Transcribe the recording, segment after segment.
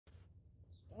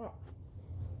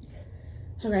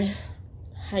Okay.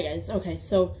 Hi guys. Okay,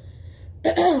 so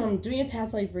I'm doing a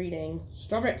past life reading.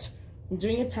 Stop it. I'm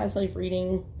doing a past life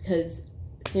reading because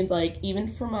it seems like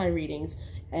even for my readings,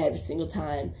 every single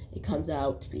time it comes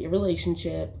out to be a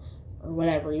relationship or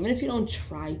whatever, even if you don't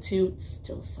try to, it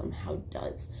still somehow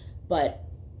does. But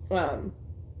so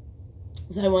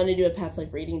I want to do a past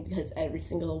life reading because every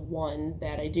single one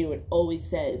that I do, it always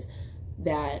says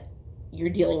that you're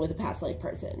dealing with a past life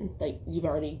person. Like, you've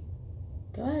already,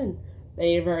 go ahead, that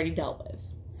you've already dealt with.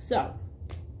 So,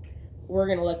 we're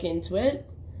going to look into it.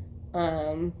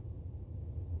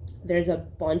 There's a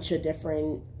bunch of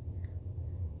different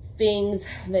things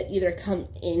that either come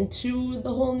into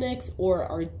the whole mix or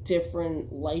are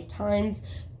different lifetimes.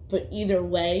 But either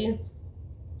way,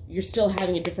 you're still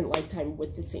having a different lifetime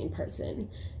with the same person.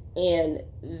 And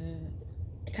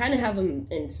I kind of have them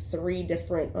in 3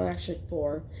 different, well, actually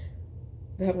 4.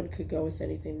 That one could go with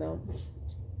anything, though.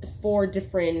 4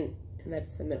 different, and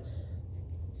that's the middle.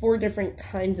 4 different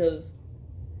kinds of,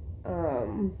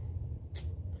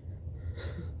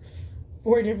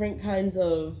 4 different kinds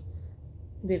of,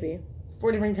 maybe,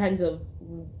 4 different kinds of,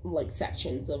 like,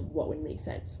 sections of what would make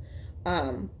sense.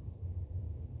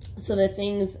 So the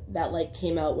things that, like,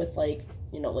 came out with, like,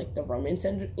 you know, like, the Romance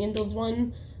Angels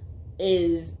one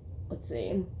is, let's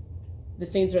see, the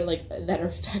things are, like, that are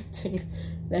affecting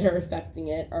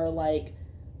it are, like,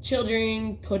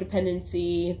 children,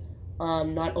 codependency,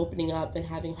 not opening up and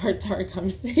having heart-to-heart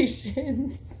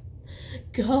conversations.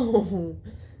 Go!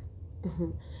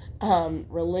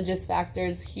 Religious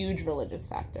factors, huge religious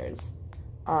factors.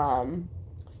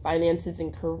 Finances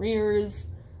and careers,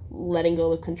 letting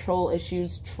go of control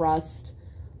issues, trust,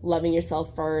 loving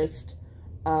yourself first,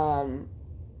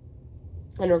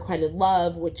 unrequited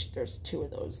love, which there's 2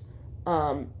 of those,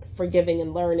 forgiving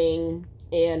and learning,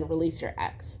 and release your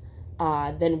ex.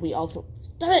 Then we also,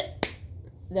 stop it!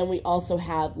 Then we also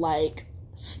have, like,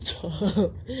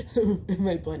 stop,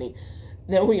 my bunny.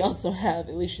 Then we also have,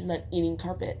 at least she's not eating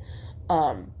carpet.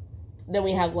 Then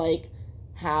we have, like,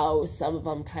 how some of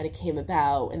them kind of came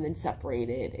about and then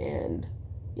separated, and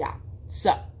yeah,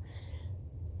 so.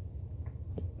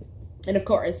 And of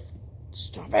course,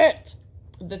 stop it!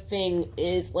 The thing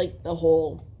is, like, the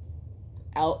whole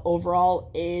overall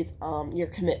is, your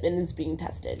commitment is being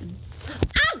tested.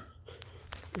 Ah!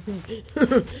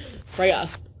 Freya,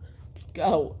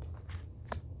 go.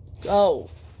 Go.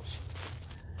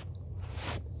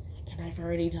 And I've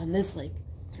already done this, like,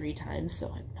 3 times,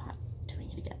 so I'm not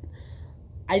doing it again.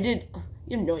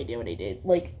 You have no idea what I did.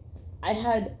 Like, I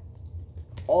had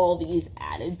all these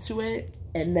added to it,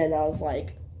 and then I was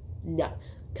like, no,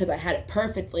 because I had it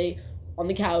perfectly on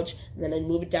the couch, and then I'd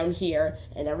move it down here,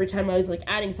 and every time I was, like,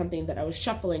 adding something that I was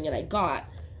shuffling and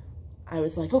I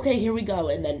was like, okay, here we go,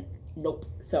 and then, nope.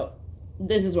 So,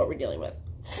 this is what we're dealing with.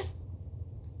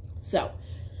 So,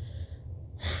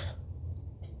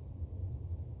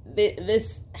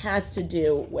 this has to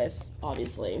do with,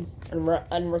 obviously,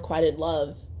 unrequited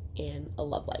love and a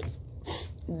love life.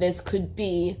 This could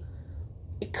be,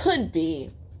 it could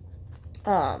be,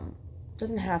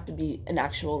 doesn't have to be an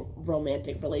actual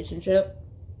romantic relationship.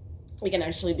 It can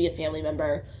actually be a family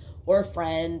member or a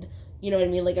friend, you know what I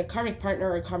mean? Like a karmic partner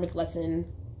or a karmic lesson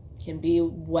can be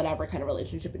whatever kind of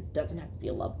relationship. It doesn't have to be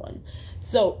a loved one.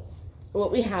 So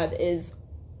what we have is,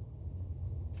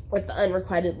 with the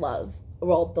unrequited love,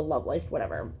 well, the love life,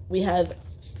 whatever, we have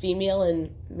female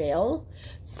and male.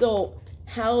 So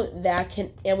how that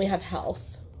can, and we have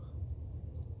health,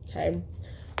 okay?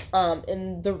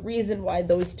 And the reason why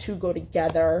those 2 go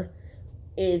together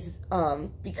is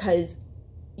because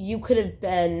you could have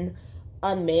been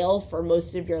a male for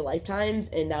most of your lifetimes,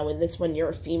 and now in this one you're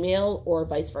a female, or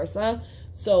vice versa.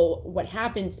 So what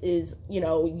happens is, you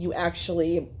know, you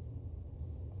actually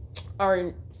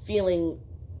aren't feeling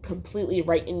completely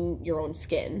right in your own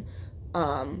skin.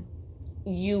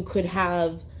 You could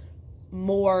have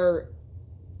more,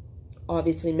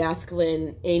 obviously,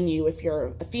 masculine in you if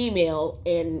you're a female,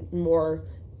 and more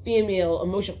female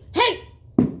emotional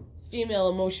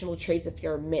traits if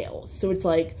you're a male. So it's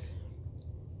like,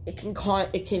 it can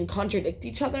contradict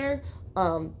each other,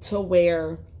 to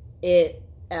where it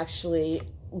actually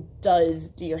does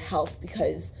do your health,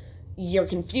 because you're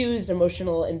confused,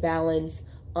 emotional imbalance.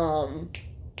 What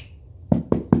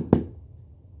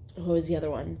was the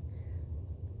other one?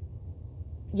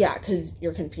 Yeah, because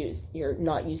you're confused. You're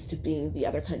not used to being the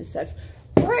other kind of sex.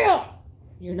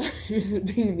 You're not used to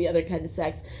being the other kind of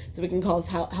sex, so it can cause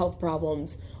health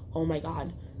problems. Oh my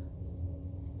god.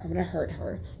 I'm gonna hurt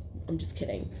her. I'm just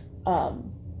kidding.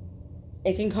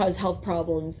 It can cause health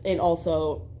problems, and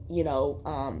also, you know,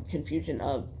 confusion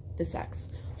of the sex.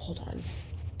 Hold on.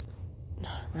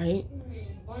 Right?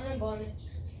 Bonnet.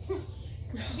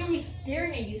 He's gonna be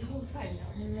staring at you the whole time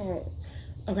now. No.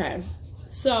 Okay.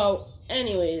 So,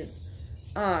 anyways,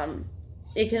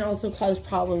 it can also cause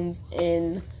problems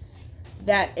in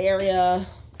that area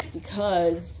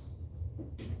because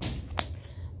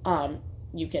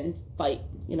you can fight,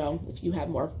 you know, if you have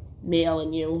more male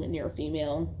in you and you're a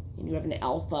female and you have an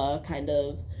alpha kind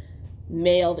of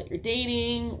male that you're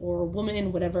dating or a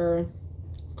woman, whatever,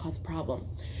 cause a problem.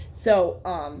 So,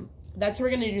 that's how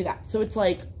we're gonna do that. So it's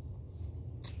like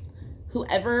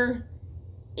whoever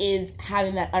is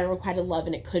having that unrequited love,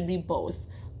 and it could be both.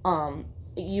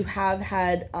 You have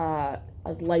had a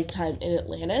lifetime in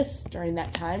Atlantis during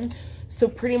that time, so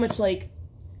pretty much like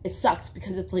it sucks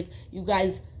because it's like you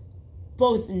guys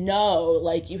both know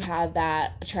like you have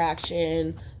that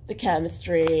attraction, the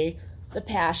chemistry, the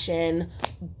passion,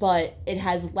 but it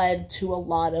has led to a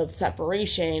lot of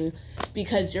separation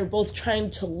because you're both trying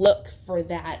to look for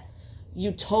that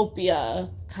utopia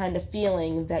kind of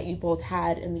feeling that you both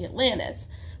had in the Atlantis.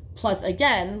 Plus,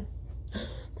 again,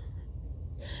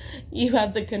 you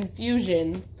have the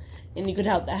confusion and you could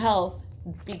have the health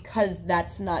because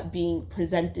that's not being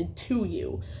presented to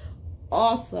you.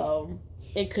 Also,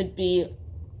 it could be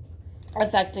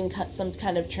affecting some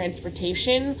kind of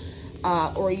transportation,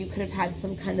 or you could have had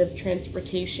some kind of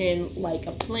transportation like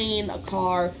a plane, a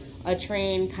car, a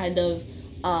train, kind of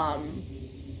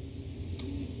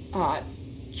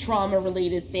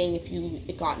trauma-related thing if you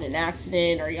got in an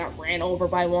accident or you got ran over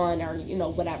by one or, you know,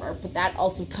 whatever. But that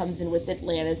also comes in with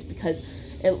Atlantis because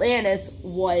Atlantis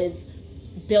was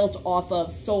built off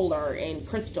of solar and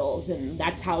crystals, and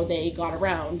that's how they got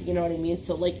around, you know what I mean?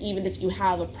 So, like, even if you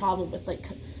have a problem with,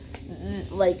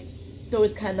 like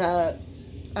those kind of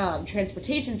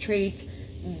transportation traits,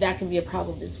 that can be a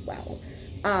problem as well.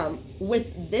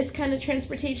 With this kind of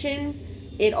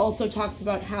transportation, it also talks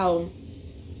about how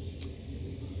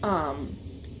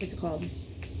what's it called?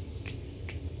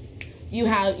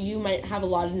 You might have a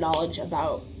lot of knowledge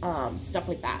about stuff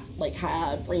like that, like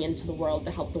how to bring into the world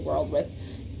to help the world with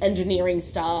engineering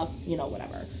stuff, you know,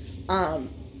 whatever.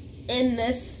 In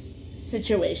this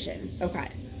situation, okay,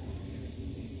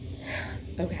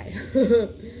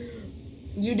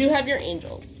 you do have your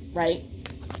angels, right?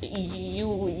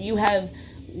 You have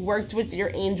worked with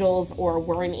your angels, or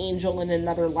were an angel in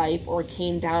another life, or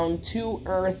came down to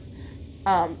Earth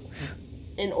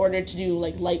in order to do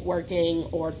like light working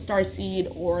or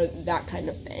starseed or that kind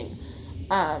of thing.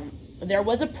 There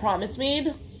was a promise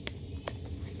made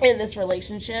in this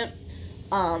relationship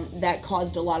that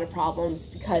caused a lot of problems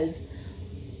because,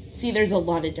 see, there's a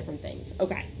lot of different things.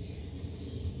 Okay.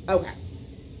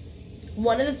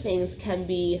 One of the things can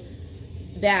be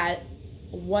that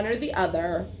one or the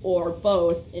other, or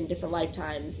both in different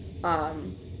lifetimes,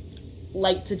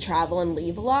 like to travel and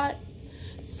leave a lot.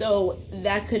 So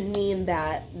that could mean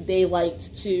that they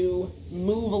liked to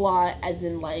move a lot, as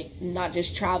in, like, not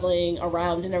just traveling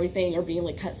around and everything or being,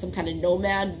 like, some kind of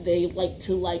nomad. They like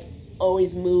to, like,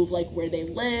 always move, like, where they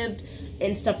lived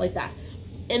and stuff like that.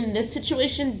 In this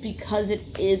situation, because it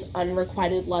is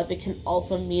unrequited love, it can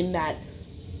also mean that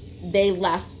they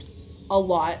left a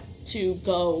lot to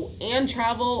go and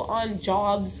travel on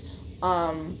jobs.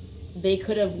 They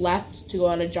could have left to go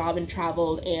on a job and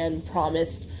traveled and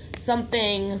promised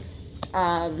something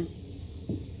of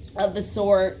the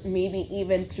sort, maybe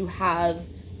even to have,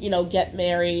 you know, get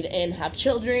married and have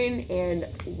children. And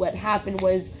what happened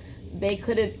was they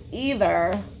could have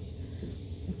either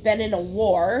been in a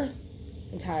war,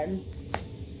 okay,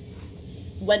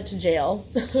 went to jail.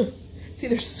 See,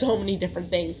 there's so many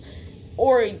different things,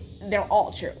 or they're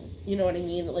all true, you know what I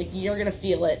mean? Like, you're gonna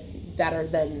feel it better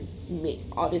than me,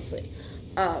 obviously.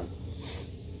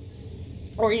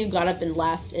 Or you got up and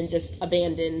left and just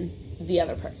abandoned the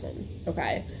other person,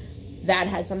 okay? That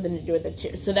has something to do with it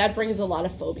too. So that brings a lot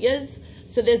of phobias.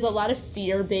 So there's a lot of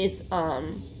fear-based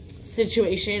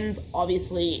situations,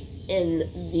 obviously, in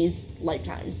these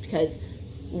lifetimes, because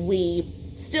we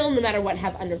still, no matter what,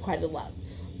 have unrequited love.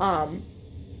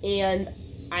 And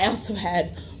I also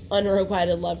had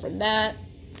unrequited love from that,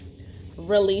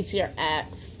 release your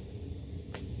ex,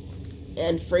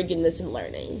 and friggin' listen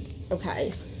learning,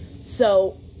 okay?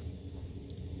 So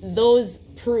those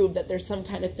prove that there's some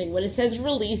kind of thing. When it says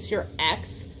release your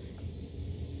ex,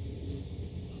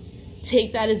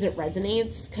 take that as it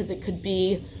resonates, because it could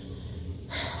be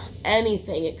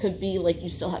anything. It could be like you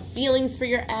still have feelings for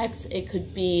your ex. It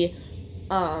could be,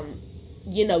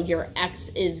 you know, your ex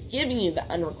is giving you the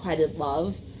unrequited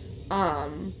love,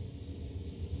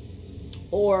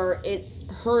 or it's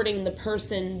hurting the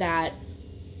person that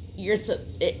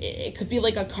it could be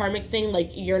like a karmic thing,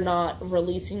 like you're not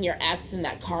releasing your ex and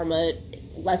that karma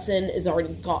lesson is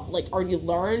already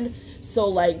learned. So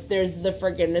like there's the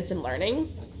forgiveness and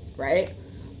learning, right?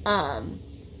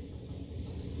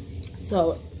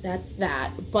 So that's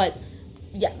that. But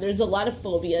yeah, there's a lot of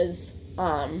phobias.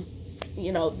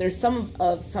 There's some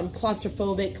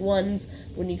claustrophobic ones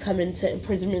when you come into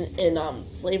imprisonment in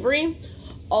slavery.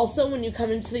 Also, when you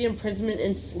come into the imprisonment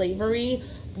in slavery,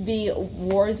 the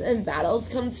wars and battles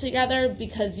come together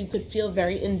because you could feel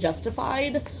very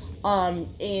unjustified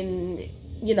in,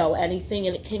 anything,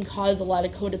 and it can cause a lot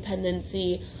of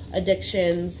codependency,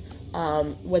 addictions,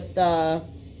 with other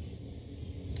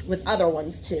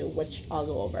ones too, which I'll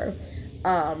go over.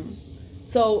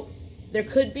 So there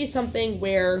could be something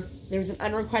where there's an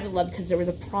unrequited love because there was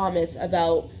a promise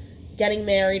about getting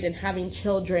married and having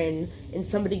children, and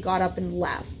somebody got up and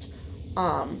left.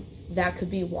 That could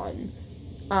be one.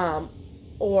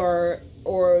 Or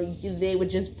they would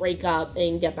just break up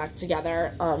and get back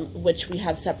together, which we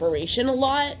have separation a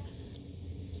lot.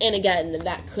 And again,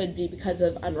 that could be because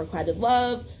of unrequited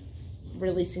love,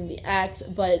 releasing the ex,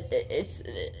 but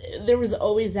there was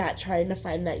always that trying to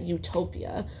find that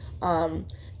utopia.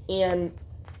 And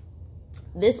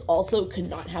this also could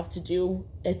not have to do,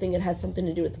 I think it has something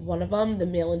to do with one of them, the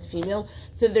male and female.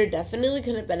 So there definitely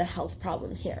could have been a health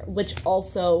problem here, which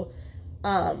also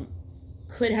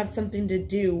could have something to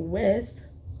do with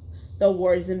the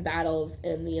wars and battles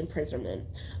and the imprisonment.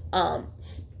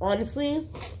 Honestly,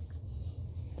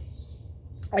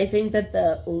 I think that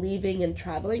the leaving and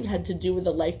traveling had to do with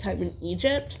a lifetime in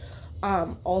Egypt.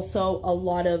 Also, a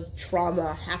lot of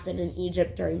trauma happened in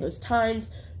Egypt during those times.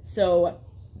 So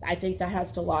I think that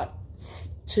has a lot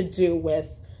to do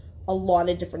with a lot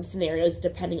of different scenarios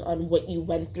depending on what you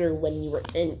went through when you were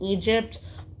in Egypt,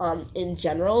 in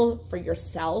general, for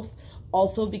yourself.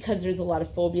 Also, because there's a lot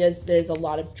of phobias, there's a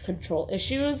lot of control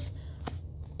issues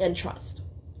and trust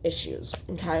issues,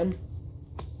 okay?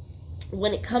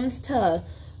 When it comes to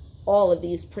all of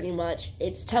these, pretty much,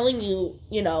 it's telling you,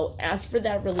 ask for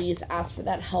that release, ask for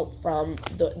that help from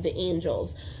the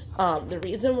angels. The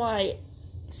reason why,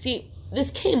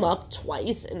 this came up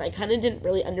twice, and I kind of didn't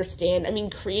really understand. I mean,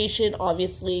 creation,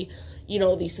 obviously,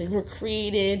 these things were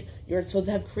created. You're supposed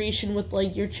to have creation with,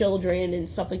 like, your children and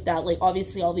stuff like that. Like,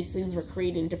 obviously, all these things were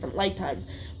created in different lifetimes.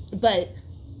 But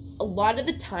a lot of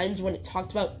the times when it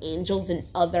talked about angels in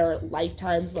other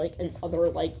lifetimes, like, in other,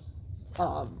 like,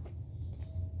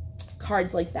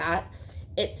 cards like that,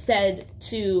 it said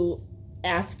to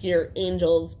ask your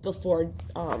angels before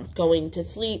going to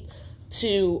sleep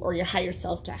or your higher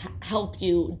self to help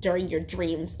you during your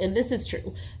dreams. And this is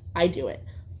true. I do it.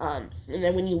 And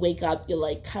then when you wake up, you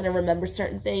like kind of remember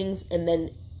certain things, and then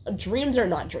dreams are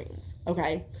not dreams,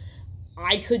 okay?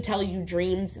 I could tell you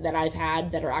dreams that I've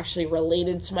had that are actually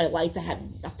related to my life that have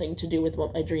nothing to do with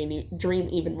what my dream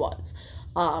even was.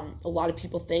 A lot of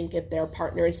people think if their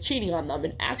partner is cheating on them,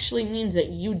 it actually means that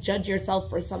you judge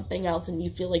yourself for something else and you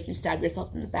feel like you stab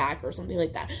yourself in the back or something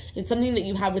like that. It's something that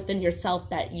you have within yourself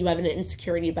that you have an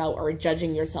insecurity about or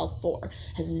judging yourself for.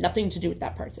 It has nothing to do with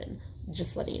that person.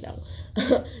 Just letting you know.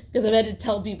 Because I've had to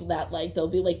tell people that, like, they'll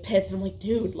be, like, pissed. And I'm like,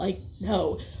 dude, like,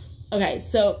 no. Okay,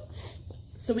 so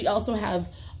we also have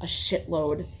a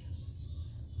shitload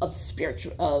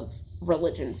of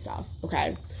religion stuff,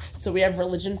 okay? So we have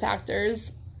religion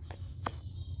factors.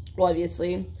 Well,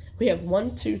 obviously, we have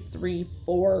 1, 2, 3,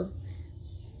 4,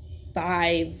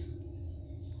 5,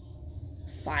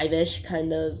 5-ish,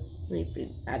 kind of. Let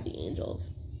me add the angels.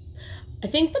 I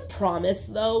think the promise,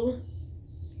 though,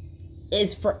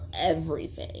 is for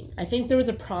everything. I think there was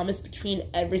a promise between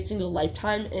every single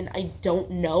lifetime, and I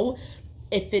don't know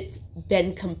if it's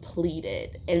been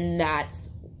completed, and that's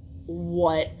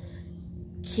what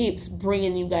keeps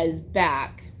bringing you guys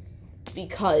back,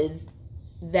 because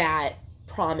that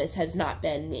promise has not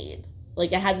been made.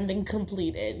 Like, it hasn't been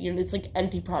completed. It's like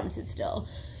empty promises still.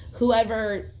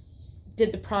 Whoever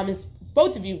did the promise,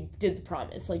 both of you did the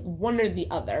promise, like one or the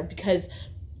other, because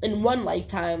in one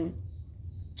lifetime,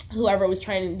 whoever was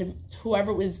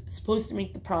supposed to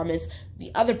make the promise,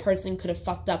 the other person could have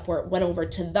fucked up where it went over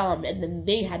to them, and then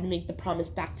they had to make the promise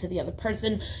back to the other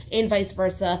person, and vice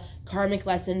versa. Karmic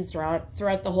lessons throughout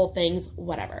the whole things,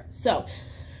 whatever. So,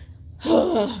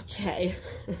 okay,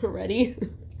 ready?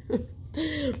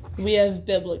 We have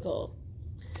biblical.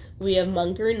 We have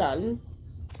monk or nun.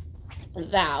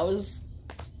 Vows,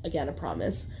 again, a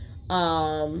promise.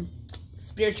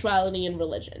 Spirituality and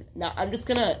religion. Now, I'm just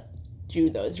gonna do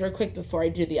those real quick before I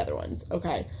do the other ones,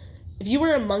 okay? If you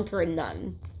were a monk or a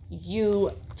nun,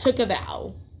 you took a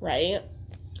vow, right?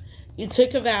 You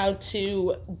took a vow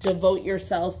to devote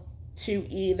yourself to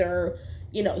either,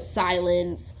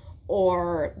 silence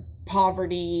or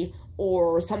poverty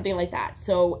or something like that.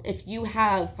 So if you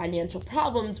have financial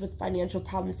problems,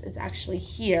 is actually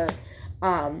here,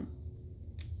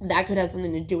 that could have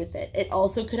something to do with it. It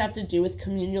also could have to do with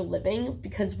communal living,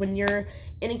 because when you're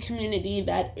in a community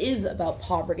that is about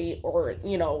poverty, or,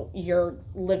 you're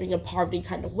living a poverty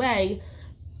kind of way,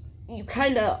 you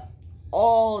kind of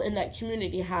all in that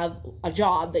community have a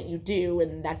job that you do,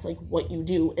 and that's like what you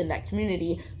do in that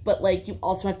community, but like you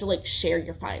also have to like share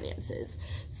your finances.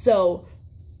 So,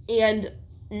 and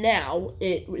now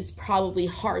it was probably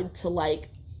hard to like,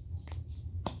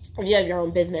 if you have your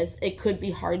own business, it could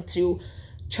be hard to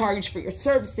charge for your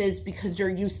services because you're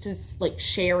used to like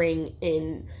sharing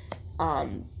in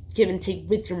give and take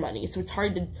with your money. So it's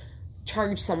hard to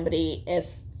charge somebody if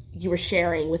you were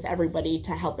sharing with everybody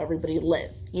to help everybody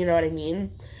live. You know what I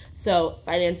mean? So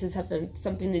finances have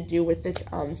something to do with this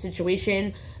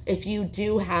situation. If you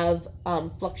do have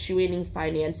fluctuating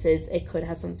finances, it could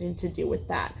have something to do with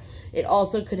that. It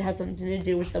also could have something to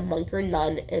do with the monk or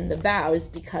nun and the vows,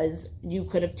 because you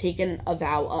could have taken a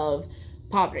vow of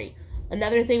poverty.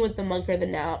 Another thing with the monk or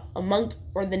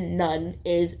the nun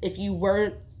is if you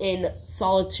were in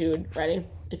solitude, right?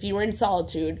 If you were in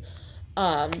solitude,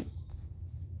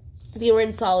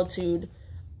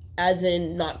 as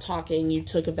in not talking, you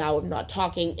took a vow of not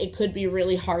talking, it could be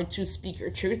really hard to speak your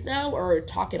truth now, or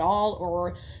talk at all,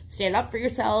 or stand up for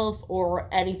yourself, or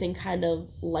anything kind of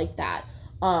like that.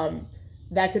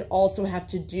 That could also have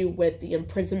to do with the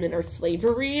imprisonment or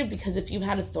slavery, because if you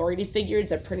had authority figures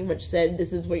that pretty much said,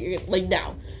 this is what you're, like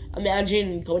now,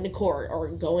 imagine going to court or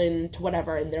going to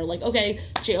whatever, and they're like, okay,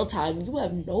 jail time, you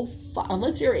have no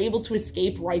unless you're able to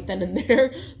escape right then and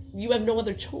there, you have no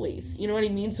other choice, you know what I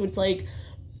mean? So it's like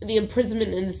the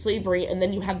imprisonment and the slavery, and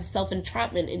then you have the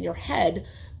self-entrapment in your head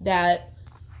that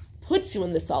puts you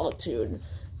in the solitude.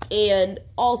 And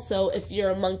also, if you're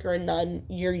a monk or a nun,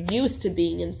 you're used to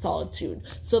being in solitude.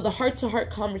 So the heart-to-heart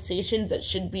conversations that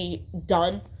should be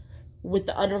done with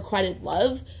the unrequited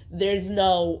love, there's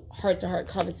no heart-to-heart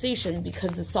conversation,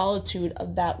 because the solitude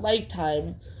of that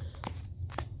lifetime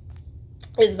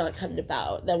is not coming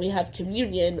about. Then we have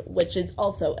communion, which is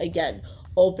also, again,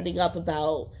 opening up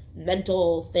about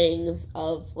mental things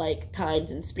of, like,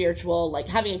 kinds and spiritual, like,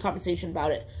 having a conversation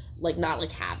about it, like, not,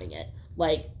 like, having it,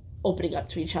 like, opening up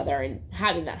to each other and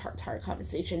having that heart-to-heart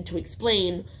conversation to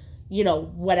explain,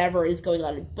 whatever is going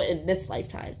on in this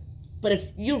lifetime. But if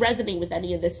you resonate with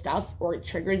any of this stuff, or it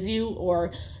triggers you,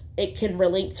 or it can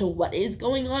relate to what is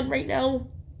going on right now,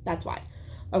 that's why.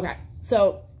 Okay,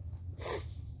 so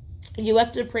you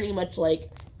have to pretty much, like,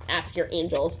 ask your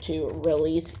angels to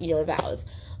release your vows.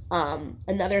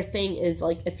 Another thing is,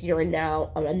 like, if you were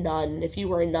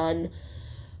a nun,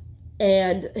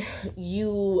 and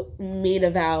you made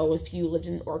a vow if you lived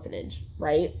in an orphanage,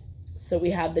 right? So we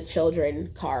have the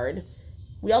children card.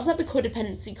 We also have the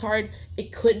codependency card.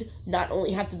 It could not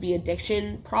only have to be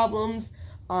addiction problems,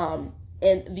 and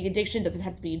the addiction doesn't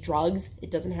have to be drugs. It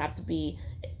doesn't have to be,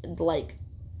 like,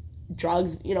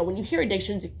 drugs. When you hear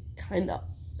addictions, you kind of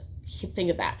think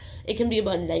of that. It can be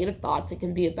about negative thoughts. It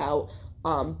can be about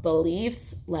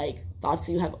beliefs, like thoughts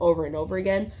that you have over and over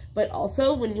again. But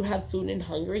also, when you have food and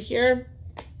hunger here,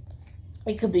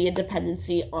 it could be a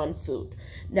dependency on food.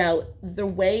 Now, the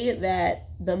way that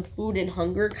the food and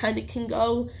hunger kind of can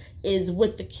go is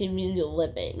with the communal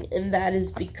living. And that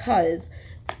is because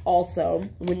also,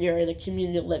 when you're in a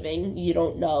communal living, you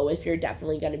don't know if you're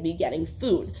definitely going to be getting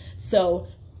food. So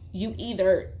you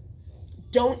either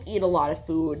don't eat a lot of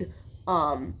food,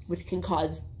 which can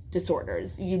cause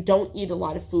disorders. You don't eat a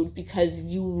lot of food because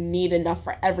you need enough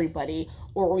for everybody,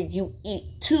 or you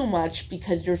eat too much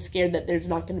because you're scared that there's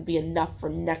not going to be enough for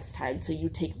next time, so you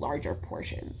take larger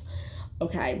portions.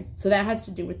 Okay, so that has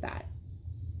to do with that.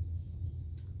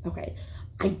 Okay,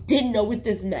 I didn't know what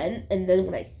this meant, and then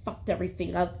when I fucked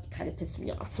everything up, it kind of pissed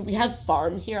me off. So we have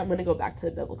farm here. I'm going to go back to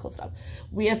the biblical stuff.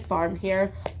 We have farm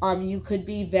here. You could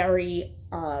be very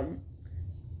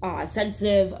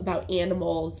sensitive about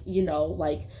animals,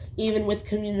 like, even with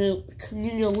communal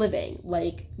living,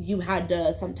 like, you had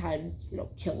to sometimes,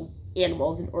 kill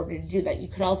animals in order to do that. You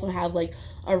could also have, like,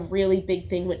 a really big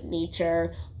thing with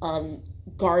nature,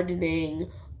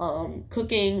 gardening,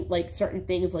 cooking, like, certain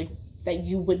things, like, that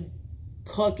you would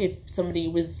cook if somebody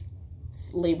was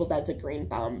labeled as a green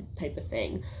thumb type of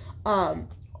thing.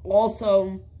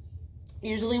 Also,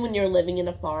 usually when you're living in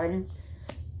a farm,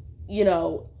 you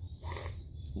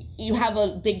have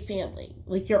a big family.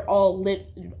 Like, you're all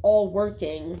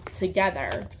working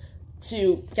together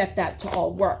to get that to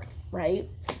all work, right?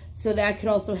 So that could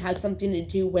also have something to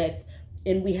do with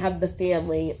and we have the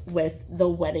family with the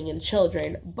wedding and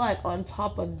children. But on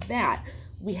top of that,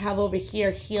 we have over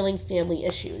here healing family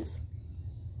issues.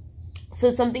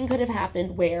 So something could have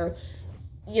happened where,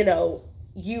 you know,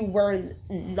 you were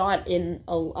not in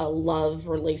a love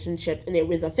relationship and it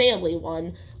was a family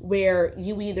one, where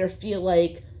you either feel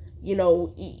like, you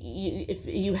know, if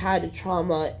you had a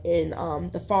trauma in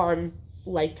the farm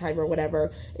lifetime or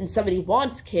whatever, and somebody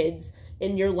wants kids,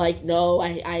 and you're like, no,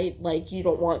 I like, you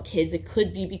don't want kids. It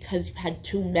could be because you had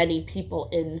too many people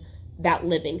in that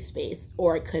living space,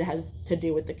 or it could have to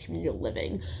do with the communal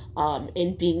living,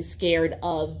 and being scared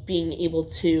of being able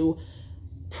to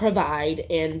provide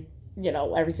and, you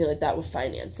know, everything like that with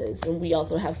finances. And we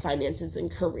also have finances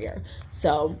and career.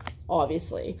 So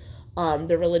obviously,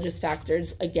 the religious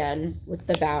factors, again, with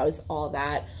the vows, all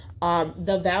that.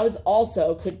 The vows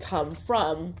also could come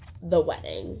from the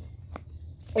wedding.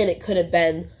 And it could have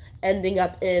been ending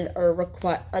up in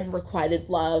unrequited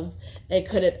love. It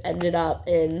could have ended up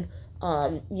in,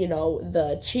 you know,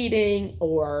 the cheating,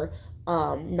 or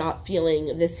not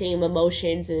feeling the same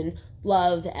emotions and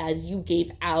love as you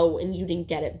gave out and you didn't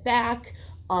get it back.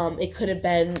 It could have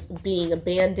been being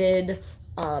abandoned,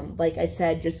 like I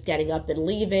said, just getting up and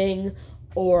leaving,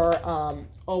 or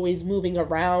always moving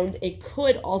around. It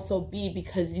could also be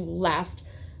because you left,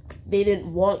 they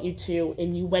didn't want you to,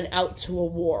 and you went out to a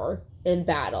war in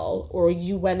battle, or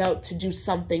you went out to do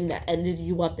something that ended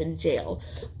you up in jail.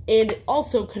 And it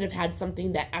also could have had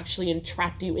something that actually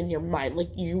entrapped you in your mind,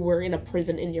 like you were in a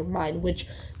prison in your mind, which,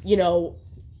 you know,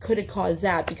 could have caused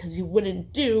that because you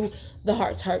wouldn't do the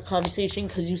heart-to-heart conversation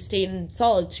because you stayed in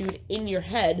solitude in your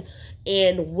head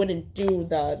and wouldn't do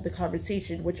the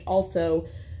conversation, which also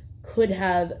could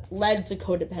have led to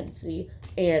codependency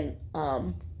and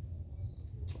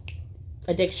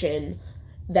addiction.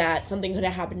 That something could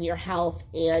have happened to your health,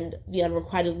 and the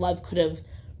unrequited love could have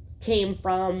came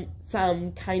from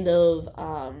some kind of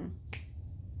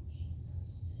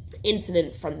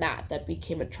incident from that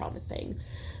became a trauma thing.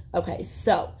 Okay,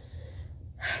 so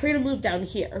we're going to move down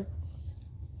here.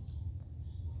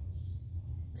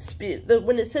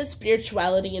 When it says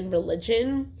spirituality and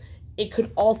religion, it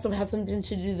could also have something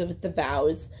to do with the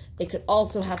vows. It could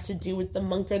also have to do with the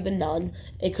monk or the nun.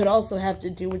 It could also have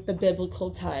to do with the biblical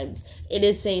times. It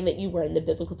is saying that you were in the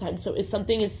biblical times. So if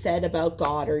something is said about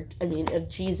God, or, I mean, of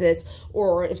Jesus,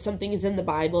 or if something is in the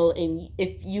Bible and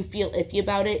if you feel iffy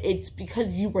about it, it's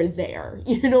because you were there.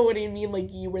 You know what I mean?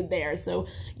 Like, you were there. So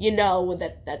you know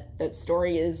that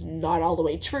story is not all the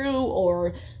way true,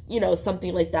 or, you know,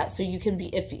 something like that. So you can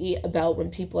be iffy about when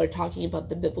people are talking about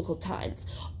the biblical times.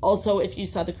 Also, if you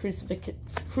saw the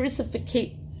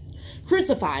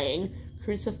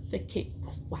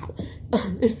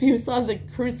if you saw the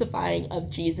crucifying of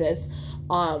Jesus,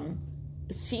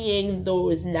 seeing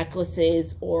those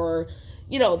necklaces, or,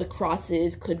 you know, the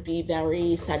crosses could be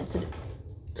very sensitive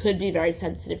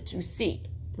to see.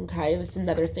 Okay, that's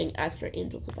another thing, ask your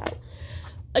angels about.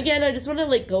 Again, I just want to,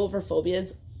 like, go over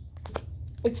phobias.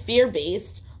 It's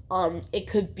fear-based. It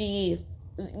could be,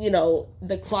 you know,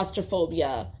 the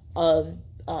claustrophobia of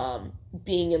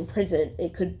being in prison.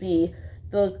 It could be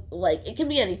it can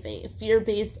be anything,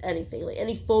 fear-based, anything, like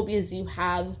any phobias you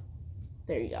have,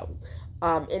 there you go.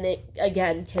 And it,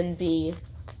 again, can be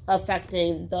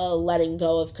affecting the letting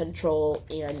go of control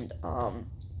and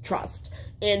trust.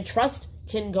 And trust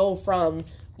can go from,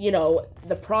 you know,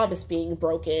 the promise being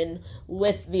broken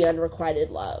with the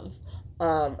unrequited love.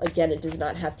 Again, it does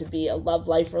not have to be a love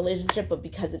life relationship, but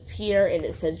because it's here and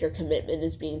it says your commitment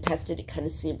is being tested, it kind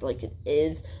of seems like it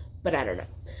is, but I don't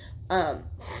know.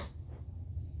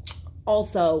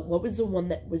 Also, what was the one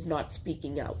that was not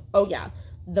speaking out? Oh yeah,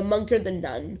 the monk or the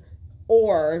nun.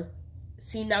 Or,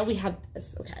 see, now we have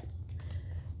this. Okay,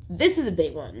 this is a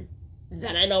big one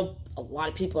that I know a lot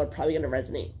of people are probably going to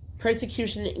resonate.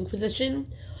 Persecution and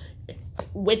inquisition,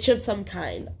 witch of some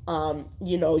kind.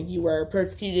 You know, you were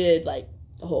persecuted, like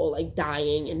the whole, like,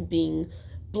 dying and being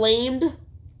blamed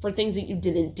for things that you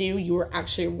didn't do. You were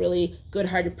actually a really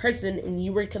good-hearted person, and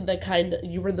you were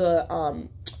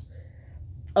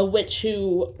a witch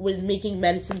who was making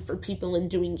medicine for people and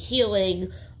doing healing,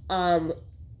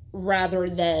 rather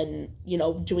than, you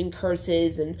know, doing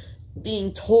curses and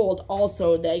being told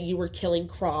also that you were killing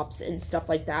crops and stuff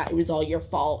like that. It was all your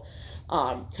fault,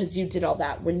 because you did all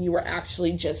that when you were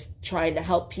actually just trying to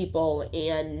help people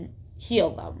and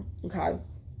heal them, okay?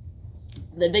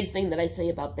 The big thing that I say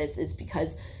about this is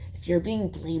because if you're being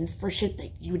blamed for shit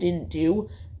that you didn't do,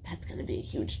 that's going to be a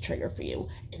huge trigger for you.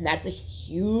 And that's a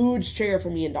huge trigger for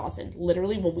me and Dawson.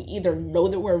 Literally, when we either know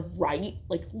that we're right,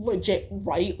 like legit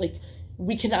right, like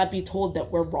we cannot be told that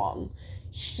we're wrong.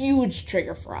 Huge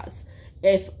trigger for us.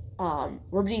 If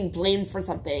we're being blamed for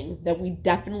something that we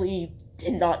definitely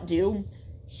did not do.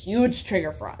 Huge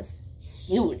trigger for us.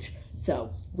 Huge.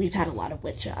 So we've had a lot of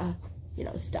witch,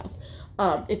 stuff.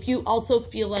 If you also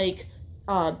feel like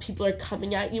people are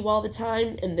coming at you all the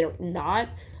time and they're not,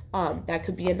 that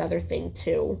could be another thing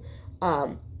too.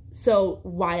 So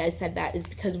why I said that is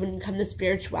because when you come to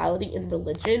spirituality and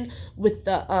religion, with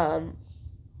the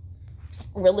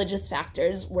religious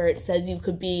factors where it says you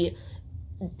could be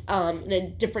in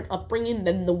a different upbringing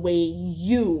than the way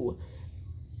you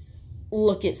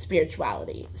look at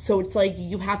spirituality. So it's like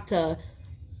you have to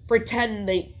pretend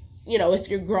that, if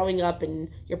you're growing up and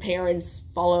your parents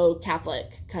follow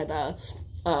Catholic kind of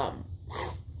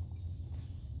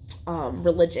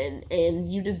religion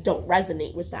and you just don't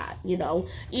resonate with that,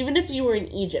 even if you were in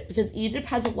Egypt, because Egypt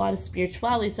has a lot of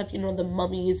spirituality stuff, the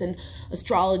mummies and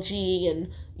astrology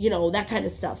and that kind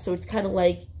of stuff. So it's kind of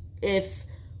like if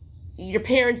your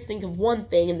parents think of one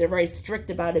thing and they're very strict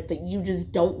about it, but you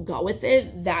just don't go with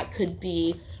it, that could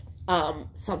be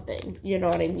something, you know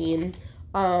what I mean?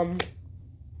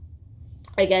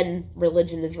 Again,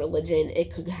 religion is religion.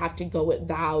 It could have to go with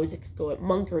vows. It could go with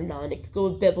monk or nun. It could go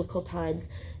with biblical times.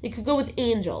 It could go with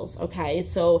angels, okay?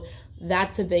 So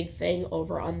that's a big thing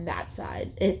over on that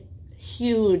side.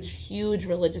 Huge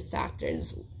religious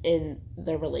factors in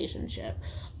the relationship.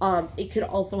 It could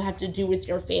also have to do with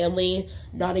your family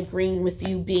not agreeing with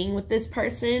you being with this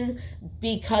person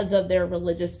because of their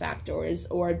religious factors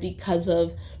or because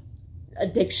of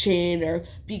addiction or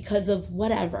because of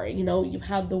whatever, you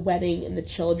have the wedding and the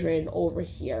children over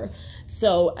here.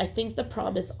 So I think the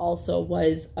promise also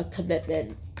was a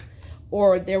commitment,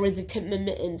 or there was a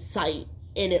commitment in sight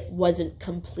and it wasn't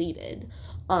completed,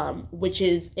 which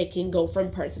is, it can go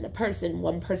from person to person.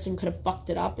 One person could have fucked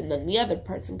it up and then the other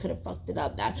person could have fucked it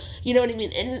up. That, you know what I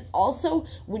mean? And also,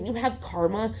 when you have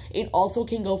karma, it also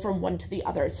can go from one to the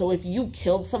other. So if you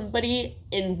killed somebody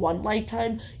in one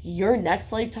lifetime, your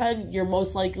next lifetime, you're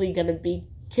most likely going to be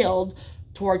killed,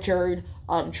 tortured,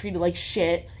 treated like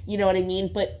shit, you know what I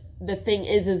mean? But the thing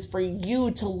is for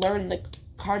you to learn the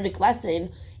karmic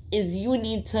lesson, is you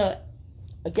need to,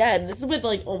 again, this is with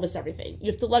like almost everything,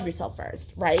 you have to love yourself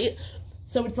first, right?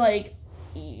 So it's like,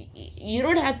 you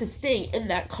don't have to stay in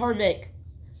that karmic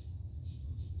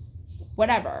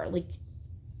whatever. Like,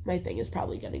 my thing is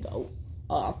probably gonna go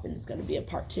off and it's gonna be a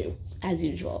part 2 as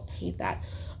usual. I hate that.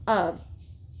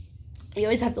 You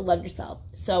always have to love yourself.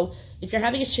 So if you're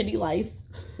having a shitty life,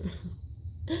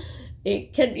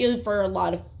 it can be for a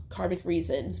lot of karmic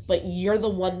reasons, but you're the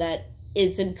one that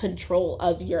is in control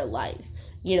of your life.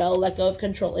 Let go of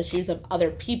control issues of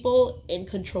other people and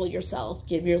control yourself.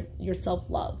 Give yourself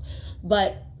love.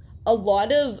 But a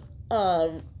lot of,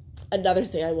 another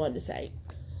thing I wanted to say,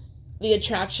 the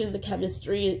attraction, the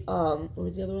chemistry, what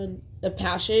was the other one? The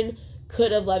passion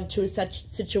could have led to a such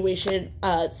situation,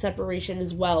 separation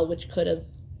as well, which could have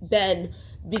been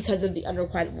because of the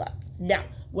unrequited love. Now,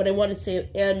 what I want to say,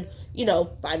 and,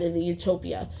 finding the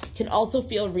utopia, can also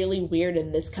feel really weird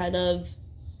in this kind of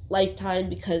lifetime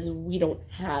because we don't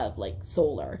have, like,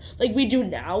 solar. Like, we do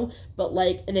now, but,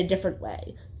 like, in a different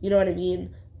way. You know what I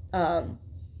mean?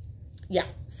 Yeah,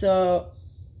 so,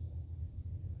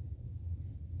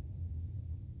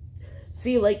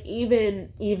 see, like,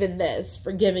 even this,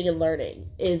 forgiving and learning,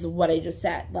 is what I just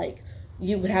said. Like,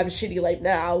 you would have a shitty life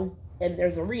now, and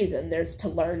there's a reason. There's to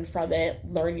learn from it,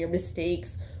 learn your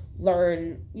mistakes,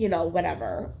 learn,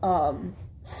 whatever.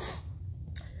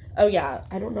 Oh yeah,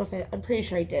 I don't know if I'm pretty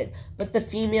sure I did, but the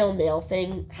female-male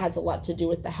thing has a lot to do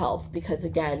with the health, because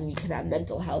again, you can have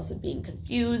mental health of being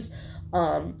confused.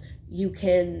 You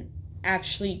can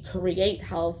actually create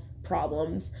health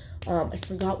problems. I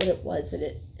forgot what it was, and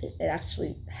it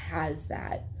actually has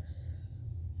that.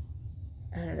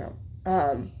 I don't know.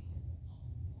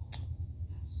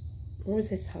 What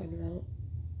was I talking about?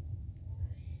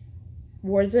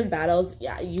 Wars and battles.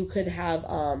 Yeah, you could have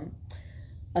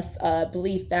a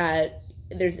belief that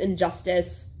there's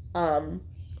injustice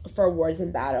for wars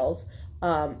and battles,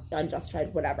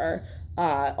 unjustified, whatever.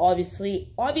 Obviously,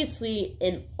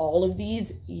 in all of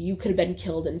these, you could have been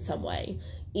killed in some way,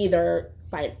 either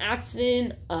by an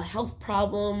accident, a health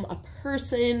problem, a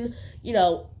person,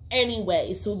 any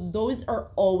way. So those are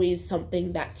always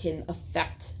something that can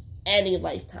affect any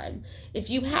lifetime. If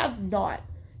you have not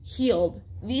healed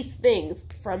these things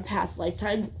from past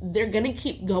lifetimes, they're gonna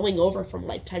keep going over from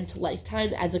lifetime to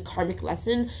lifetime as a karmic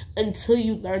lesson until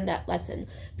you learn that lesson.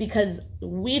 Because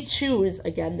we choose,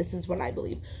 again, this is what I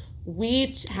believe,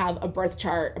 we have a birth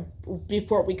chart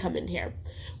before we come in here.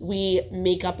 We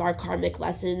make up our karmic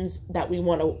lessons that we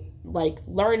want to like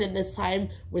learn in this time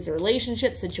with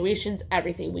relationships, situations,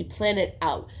 everything. We plan it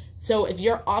out. So if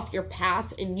you're off your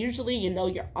path, and usually you know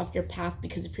you're off your path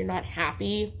because if you're not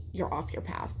happy, you're off your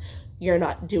path. You're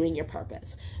not doing your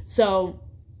purpose. So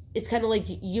it's kind of like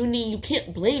you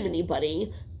can't blame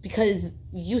anybody because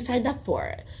you signed up for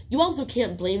it. You also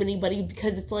can't blame anybody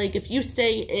because it's like if you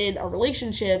stay in a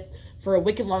relationship for a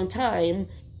wicked long time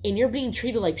and you're being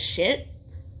treated like shit,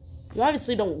 you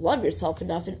obviously don't love yourself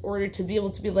enough in order to be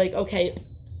able to be like, okay,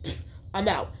 I'm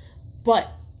out. But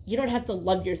you don't have to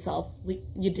love yourself.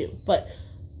 You do. But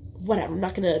whatever. I'm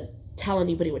not going to tell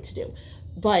anybody what to do.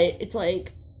 But it's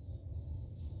like,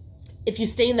 if you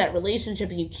stay in that relationship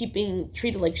and you keep being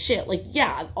treated like shit, like,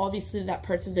 yeah, obviously that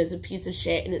person is a piece of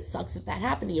shit and it sucks if that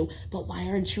happened to you, but why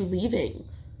aren't you leaving?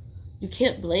 You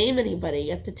can't blame anybody.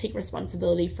 You have to take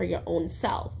responsibility for your own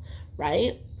self,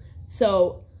 right?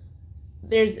 So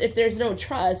if there's no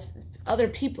trust, other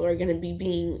people are going to be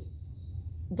being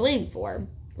blamed for,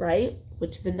 right?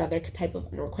 Which is another type of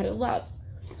unrequited love.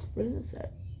 What does it say?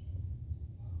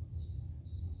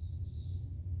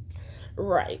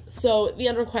 Right. So the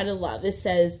unrequited love, it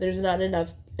says there's not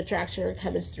enough attraction or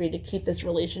chemistry to keep this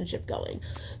relationship going.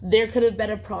 There could have been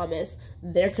a promise.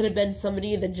 There could have been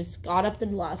somebody that just got up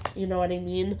and left. You know what I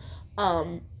mean?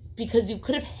 Because you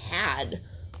could have had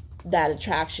that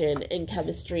attraction and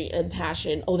chemistry and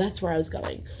passion. Oh, that's where I was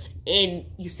going. And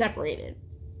you separated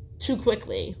too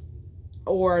quickly.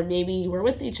 Or maybe you were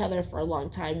with each other for a long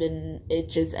time and it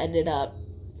just ended up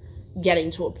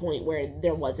getting to a point where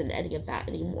there wasn't any of that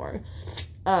anymore.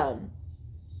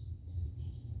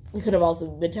 We could have also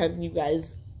been telling you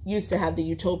guys used to have the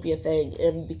utopia thing,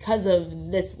 and because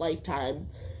of this lifetime,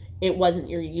 it wasn't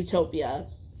your utopia.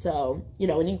 So, you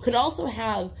know, and you could also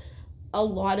have a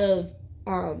lot of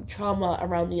trauma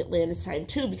around the Atlantis time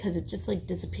too, because it just like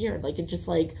disappeared, like it just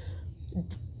like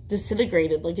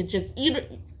disintegrated, like it just, you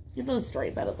know the story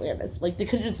about Atlantis, like they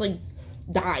could have just like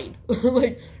died,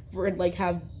 like for like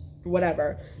have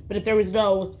whatever. But if there was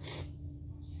no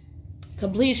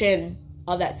completion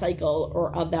of that cycle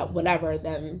or of that whatever,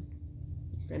 then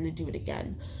you're gonna do it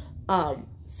again.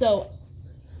 So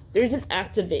there's an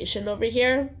activation over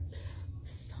here.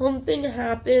 Something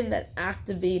happened that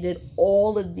activated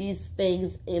all of these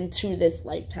things into this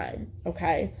lifetime,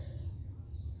 okay?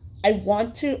 I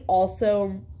want to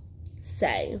also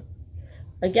say,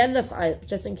 again,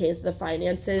 just in case, the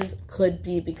finances could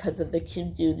be because of the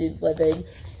community living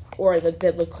or the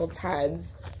biblical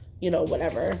times, you know,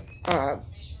 whatever.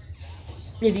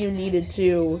 If you needed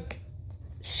to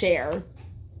share,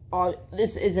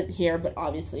 this isn't here, but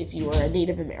obviously if you were a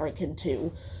Native American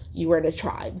too, you were in a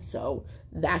tribe, so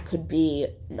that could be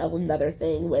another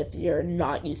thing with you're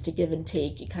not used to give and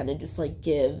take. You kind of just like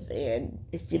give, and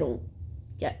if you don't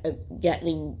get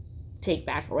any take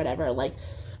back or whatever, like,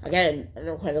 again,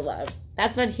 unrequited love.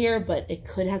 That's not here, but it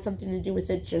could have something to do with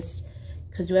it just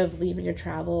because you have leaving your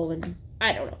travel, and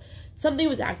I don't know. Something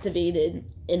was activated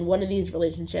in one of these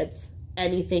relationships.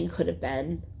 Anything could have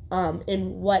been.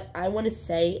 And what I want to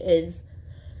say is,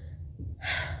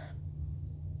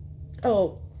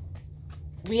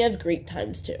 we have Greek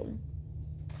times too.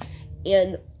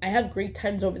 And I have Greek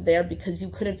times over there because you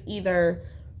could have either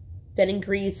been in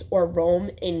Greece or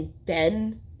Rome and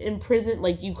been in prison.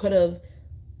 Like you could have,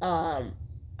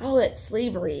 that's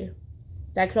slavery.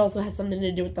 That could also have something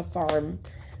to do with the farm,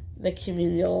 the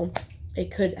communal.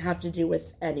 It could have to do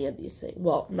with any of these things.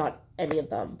 Well, not any of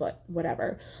them, but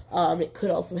whatever. It could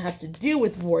also have to do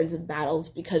with wars and battles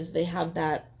because they have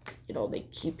that, you know, they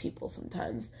keep people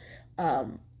sometimes.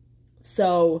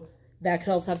 So that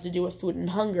could also have to do with food and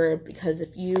hunger because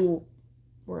if you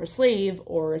were a slave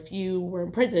or if you were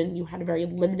in prison, you had a very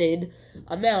limited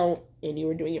amount and you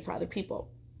were doing it for other people.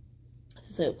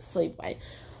 So slave way.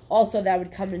 Also, that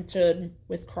would come into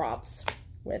with crops,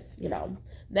 with, you know,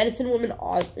 medicine women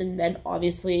and men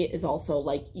obviously is also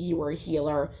like you were a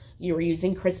healer, you were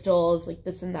using crystals, like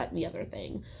this and that and the other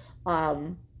thing.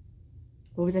 What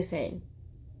was I saying?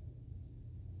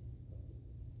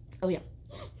 Oh yeah.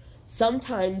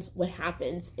 Sometimes what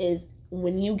happens is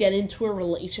when you get into a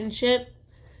relationship,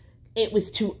 it was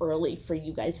too early for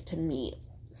you guys to meet.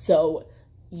 So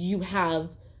you have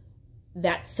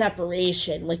that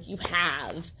separation, like you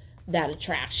have that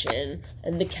attraction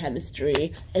and the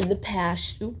chemistry and the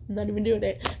passion. Ooh, I'm not even doing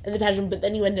it. And the passion, but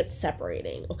then you end up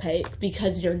separating, okay?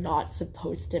 Because you're not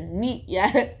supposed to meet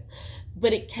yet.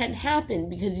 But it can happen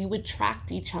because you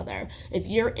attract each other. If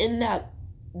you're in that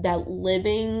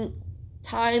living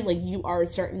time, like you are a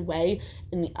certain way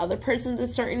and the other person's a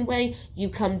certain way, you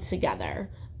come together.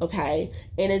 okay?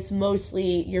 And it's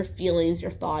mostly your feelings,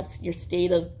 your thoughts, your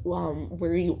state of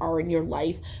where you are in your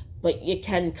life, but it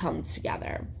can come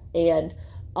together. And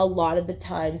a lot of the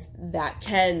times that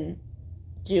can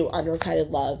do unrequited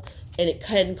love, and it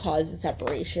can cause a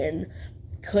separation.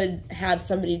 Could have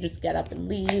somebody just get up and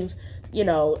leave, you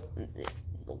know.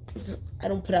 I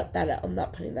don't put out that out, I'm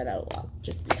not putting that out a lot,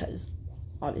 just because,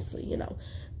 obviously, you know.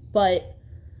 But,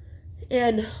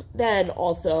 and then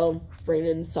also bring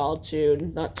in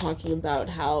solitude, not talking about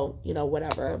how, you know,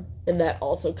 whatever. And that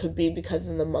also could be because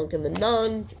of the monk and the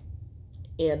nun,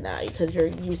 and that, because you're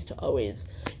used to always,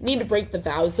 you need to break the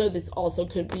vows, though. This also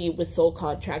could be with soul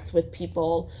contracts with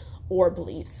people or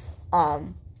beliefs.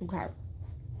 Okay.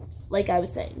 Like I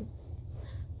was saying,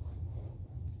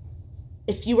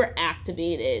 if you were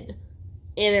activated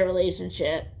in a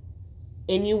relationship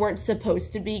and you weren't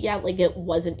supposed to be yet, like it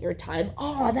wasn't your time.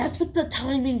 Oh, that's what the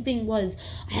timing thing was.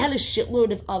 I had a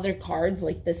shitload of other cards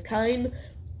like this kind,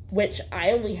 which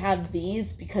I only have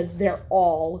these because they're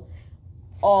all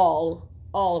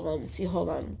of them. See, hold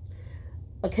on.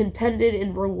 A contented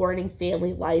and rewarding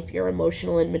family life. Your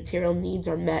emotional and material needs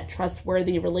are met.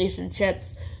 Trustworthy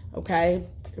relationships. Okay?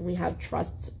 And we have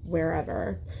trusts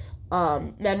wherever.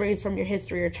 Memories from your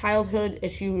history or childhood.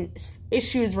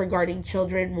 Issues regarding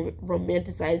children.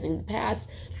 Romanticizing the past.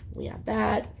 We have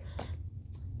that.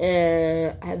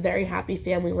 I have very happy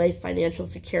family life. Financial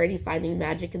security. Finding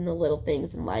magic in the little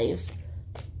things in life.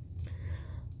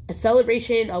 A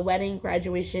celebration, a wedding,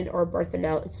 graduation, or a birth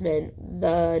announcement.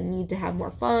 The need to have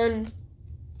more fun.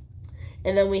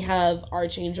 And then we have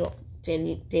Archangel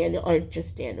Daniel, or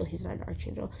just Daniel. He's not an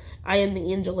archangel. I am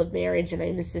the angel of marriage, and I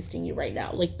am assisting you right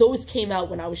now. Like, those came out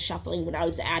when I was shuffling, when I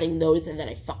was adding those, and then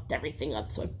I fucked everything up,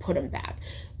 so I put them back.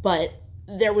 But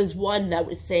there was one that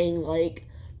was saying, like,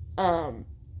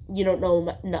 you don't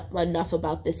know enough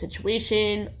about this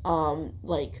situation.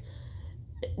 Like,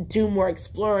 do more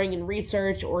exploring and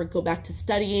research, or go back to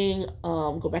studying,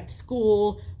 go back to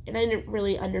school. And I didn't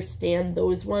really understand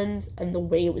those ones and the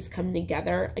way it was coming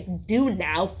together. I do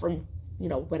now from, you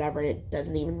know, whatever. It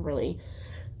doesn't even really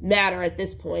matter at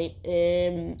this point.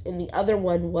 And the other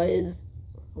one was,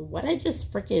 what I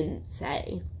just freaking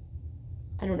say?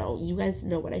 I don't know. You guys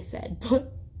know what I said.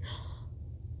 But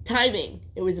timing.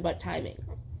 It was about timing.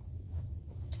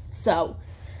 So,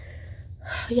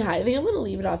 yeah, I think I'm going to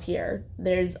leave it off here.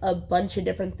 There's a bunch of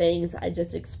different things I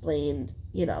just explained,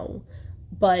 you know.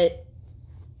 But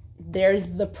there's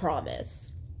the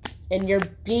promise, and you're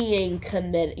being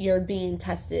committed, you're being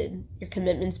tested, your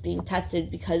commitment's being tested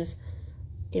because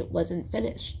it wasn't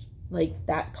finished. Like,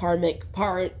 that karmic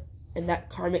part and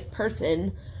that karmic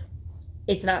person,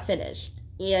 it's not finished.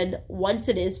 And once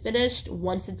it is finished,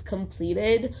 once it's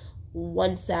completed,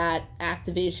 once that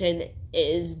activation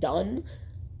is done,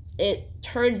 it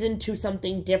turns into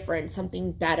something different,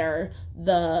 something better.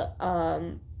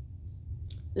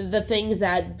 The things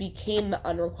that became the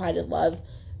unrequited love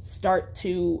start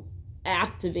to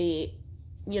activate,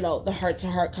 you know, the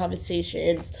heart-to-heart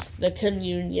conversations, the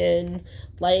communion,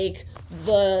 like,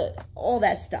 all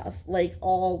that stuff, like,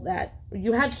 all that.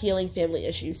 You have healing family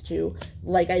issues, too,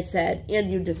 like I said,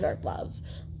 and you deserve love.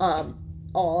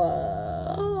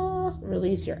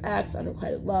 Release your ex,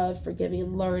 unrequited love, forgiving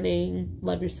and learning,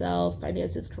 love yourself,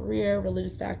 finances, career,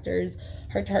 religious factors,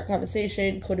 heart-to-heart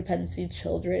conversation, codependency,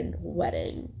 children,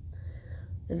 wedding.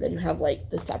 And then you have, like,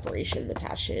 the separation, the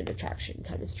passion, attraction,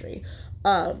 chemistry.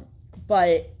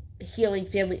 But healing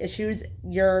family issues,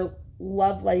 your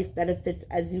love life benefits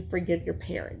as you forgive your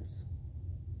parents.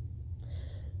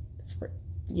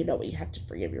 You know what you have to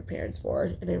forgive your parents for,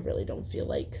 and I really don't feel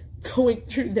like going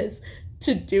through this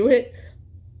to do it.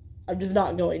 I'm just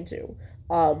not going to.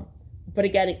 But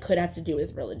again, it could have to do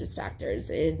with religious factors,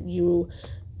 and you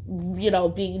know,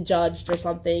 being judged or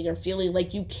something, or feeling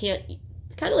like you can't,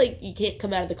 kind of like you can't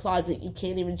come out of the closet, you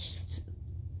can't even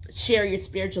share your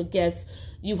spiritual gifts,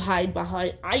 you hide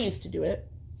behind. I used to do it.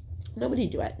 Nobody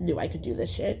knew I could do this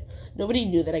shit. Nobody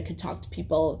knew that I could talk to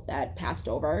people that passed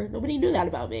over. Nobody knew that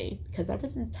about me, because I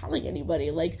wasn't telling anybody.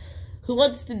 Like, who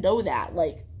wants to know that?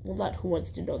 Like, well, not who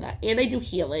wants to know that. And I do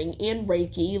healing and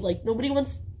Reiki. Like, nobody,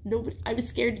 I was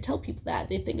scared to tell people that.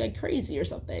 They think I'm crazy or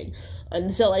something.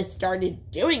 Until I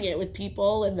started doing it with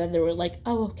people, and then they were like,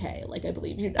 oh, okay, like, I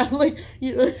believe you now. Like,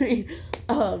 you know what I mean?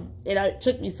 And it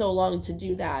took me so long to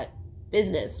do that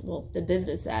business. Well, the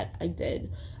business that I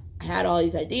did. I had all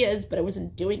these ideas, but I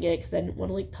wasn't doing it because I didn't want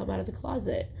to, like, come out of the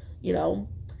closet, you know?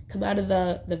 Come out of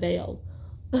the veil.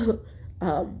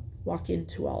 Walk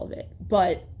into all of it.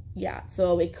 But yeah,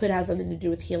 so it could have something to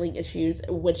do with healing issues,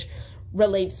 which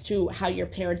relates to how your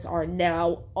parents are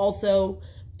now. Also,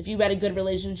 if you had a good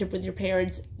relationship with your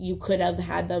parents, you could have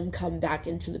had them come back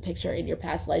into the picture in your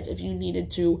past life. If you needed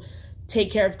to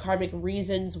take care of karmic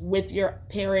reasons with your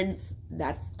parents,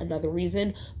 that's another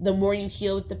reason. The more you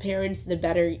heal with the parents, the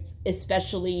better,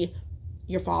 especially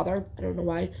your father. I don't know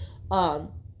why.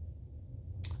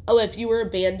 If you were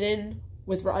abandoned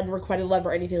with unrequited love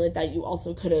or anything like that, you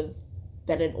also could have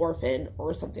been an orphan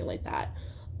or something like that.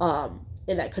 And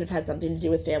that could have had something to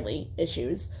do with family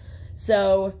issues.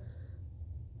 So,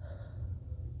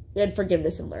 and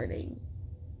forgiveness and learning.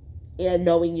 And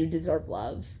knowing you deserve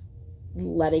love.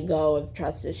 Letting go of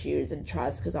trust issues and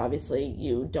trust, because obviously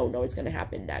you don't know what's going to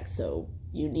happen next. So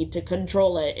you need to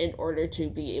control it in order to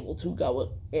be able to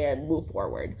go and move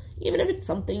forward. Even if it's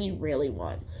something you really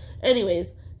want. Anyways,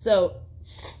 so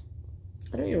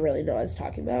I don't even really know what I was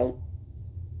talking about.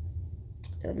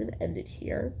 And I'm going to end it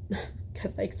here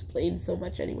because I explained so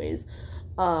much anyways.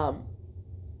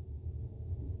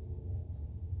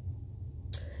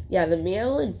 Yeah, the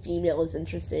male and female is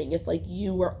interesting. If, like,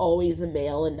 you were always a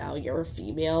male and now you're a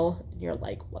female, and you're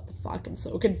like, what the fuck, I'm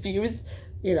so confused,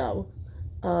 you know.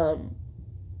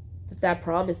 That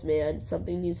promise, man,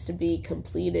 something needs to be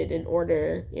completed in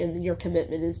order, and your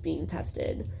commitment is being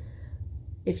tested.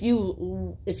 If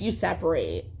you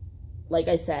separate, like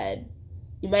I said,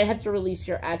 you might have to release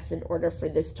your ex in order for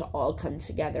this to all come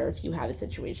together if you have a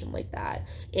situation like that.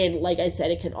 And like I said,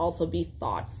 it can also be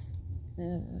thoughts.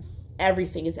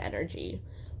 Everything is energy.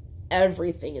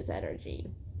 Everything is energy.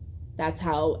 That's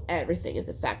how everything is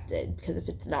affected. Because if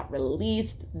it's not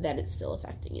released, then it's still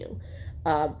affecting you.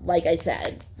 Like I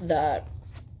said, the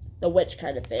witch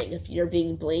kind of thing. If you're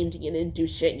being blamed and you didn't do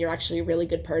shit and you're actually a really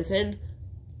good person.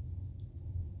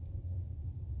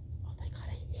 Oh my god,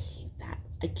 I hate that.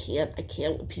 I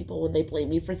can't with people when they blame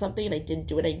me for something and I didn't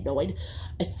do it. I know I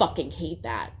fucking hate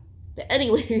that. But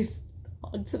anyways,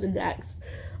 on to the next.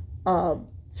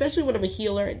 Especially when I'm a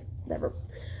healer and never...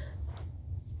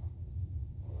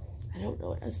 I don't know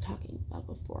what I was talking about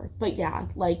before. But yeah,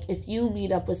 like, if you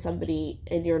meet up with somebody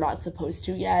and you're not supposed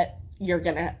to yet, you're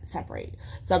gonna separate.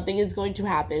 Something is going to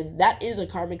happen. That is a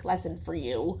karmic lesson for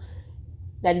you.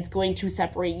 That is going to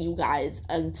separate you guys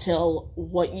until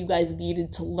what you guys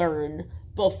needed to learn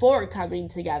before coming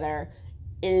together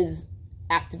is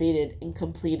activated and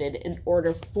completed in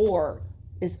order for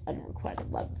this unrequited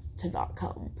love to not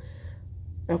come.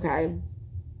 Okay?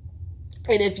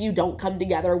 And if you don't come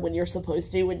together when you're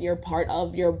supposed to, when you're part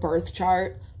of your birth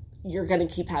chart, you're going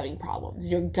to keep having problems.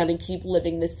 You're going to keep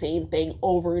living the same thing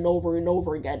over and over and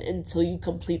over again until you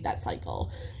complete that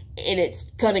cycle. And it's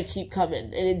going to keep coming.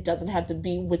 And it doesn't have to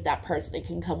be with that person. It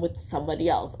can come with somebody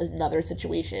else, another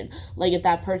situation. Like if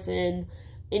that person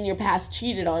in your past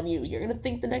cheated on you, you're going to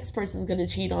think the next person's going to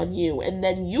cheat on you. And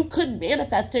then you could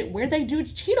manifest it where they do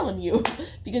cheat on you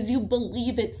because you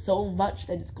believe it so much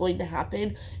that it's going to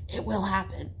happen. It will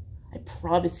happen. I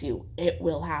promise you, it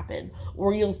will happen.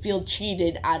 Or you'll feel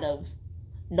cheated out of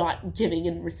not giving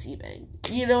and receiving.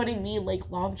 You know what I mean?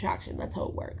 Like law of attraction, that's how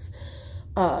it works.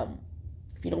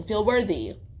 If you don't feel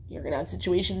worthy, you're going to have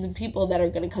situations and people that are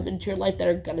going to come into your life that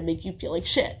are going to make you feel like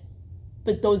shit.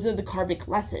 But those are the karmic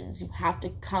lessons. You have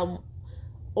to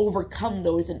overcome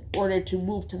those in order to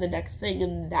move to the next thing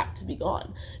and that to be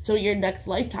gone. So your next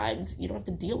lifetimes, you don't have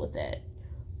to deal with it.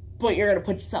 But you're going to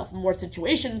put yourself in more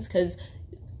situations because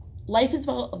life is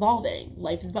about evolving.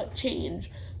 Life is about change.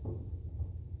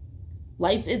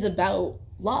 Life is about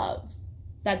love.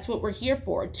 That's what we're here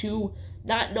for. To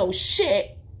not know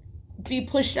shit, be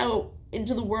pushed out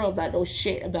into the world, not know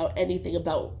shit about anything,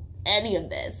 about any of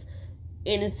this.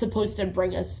 And it's supposed to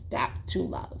bring us back to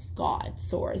love. God,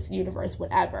 source, universe,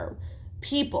 whatever.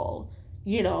 People,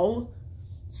 you know?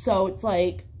 So it's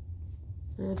like,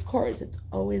 of course, it's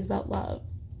always about love.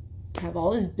 Have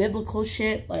all this biblical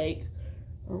shit, like,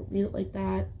 I don't mean it like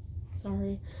that.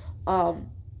 Sorry.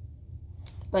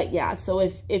 But yeah, so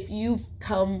if you've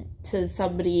come to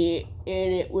somebody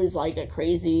and it was like a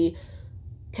crazy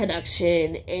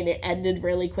connection and it ended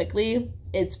really quickly,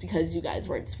 it's because you guys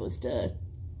weren't supposed to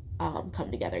come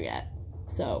together yet.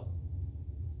 So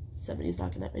somebody's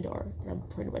knocking at my door and I'm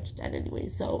pretty much dead anyway,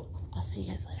 so I'll see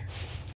you guys later.